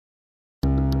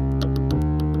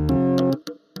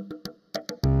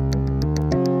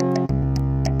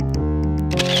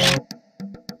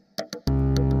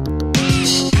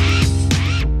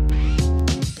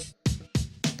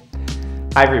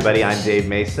Hi everybody, I'm Dave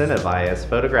Mason of IS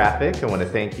Photographic. I want to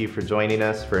thank you for joining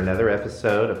us for another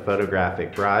episode of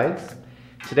Photographic Brides.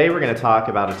 Today we're going to talk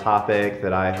about a topic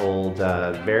that I hold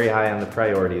very high on the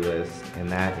priority list, and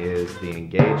that is the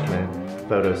engagement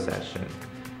photo session.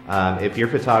 If your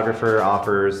photographer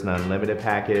offers an unlimited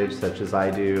package such as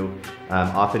I do,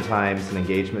 oftentimes an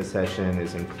engagement session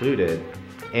is included.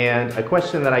 And a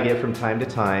question that I get from time to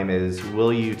time is,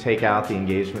 will you take out the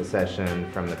engagement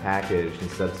session from the package and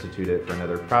substitute it for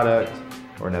another product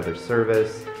or another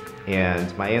service?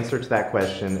 And my answer to that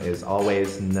question is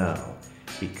always no,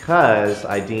 because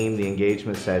I deem the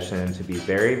engagement session to be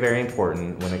very, very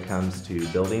important when it comes to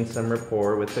building some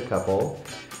rapport with the couple,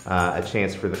 a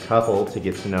chance for the couple to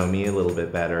get to know me a little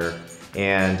bit better.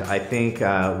 And I think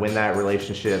when that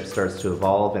relationship starts to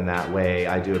evolve in that way,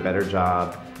 I do a better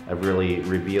job of really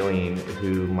revealing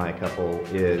who my couple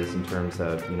is in terms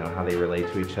of how they relate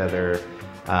to each other.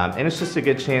 And it's just a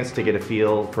good chance to get a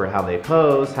feel for how they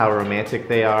pose, how romantic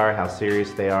they are, how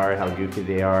serious they are, how goofy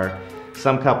they are.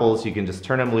 Some couples, you can just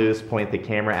turn them loose, point the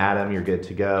camera at them, you're good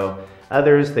to go.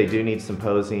 Others, they do need some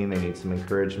posing, they need some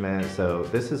encouragement. So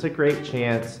this is a great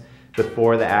chance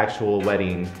before the actual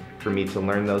wedding for me to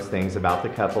learn those things about the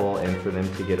couple and for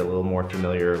them to get a little more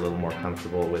familiar, a little more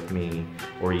comfortable with me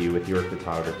or you with your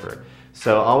photographer.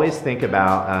 So always think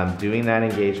about doing that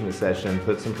engagement session,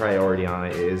 put some priority on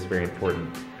it. It is very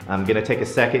important. I'm going to take a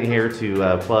second here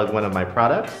to plug one of my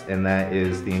products, and that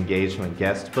is the Engagement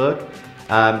Guest Book.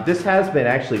 This has been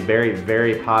actually very,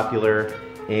 very popular,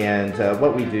 and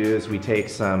what we do is we take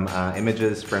some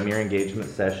images from your engagement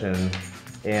session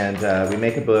and we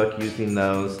make a book using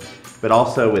those, but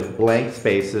also with blank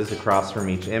spaces across from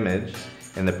each image.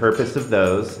 And the purpose of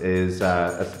those is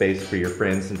a space for your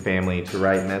friends and family to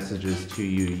write messages to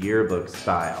you yearbook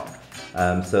style.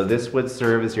 So this would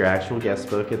serve as your actual guest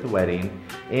book at the wedding,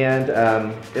 and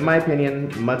in my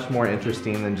opinion, much more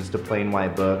interesting than just a plain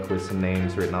white book with some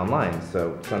names written online.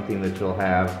 So something that you'll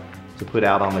have to put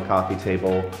out on the coffee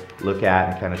table, look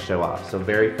at, and kind of show off. So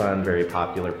very fun, very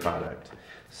popular product.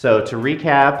 So to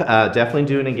recap, definitely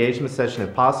do an engagement session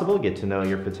if possible, get to know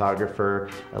your photographer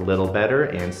a little better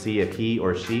and see if he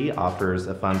or she offers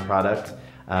a fun product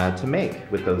to make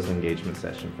with those engagement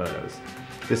session photos.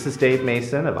 This is Dave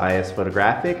Mason of IS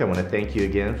Photographic. I want to thank you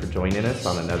again for joining us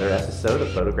on another episode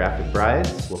of Photographic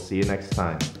Brides. We'll see you next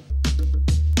time.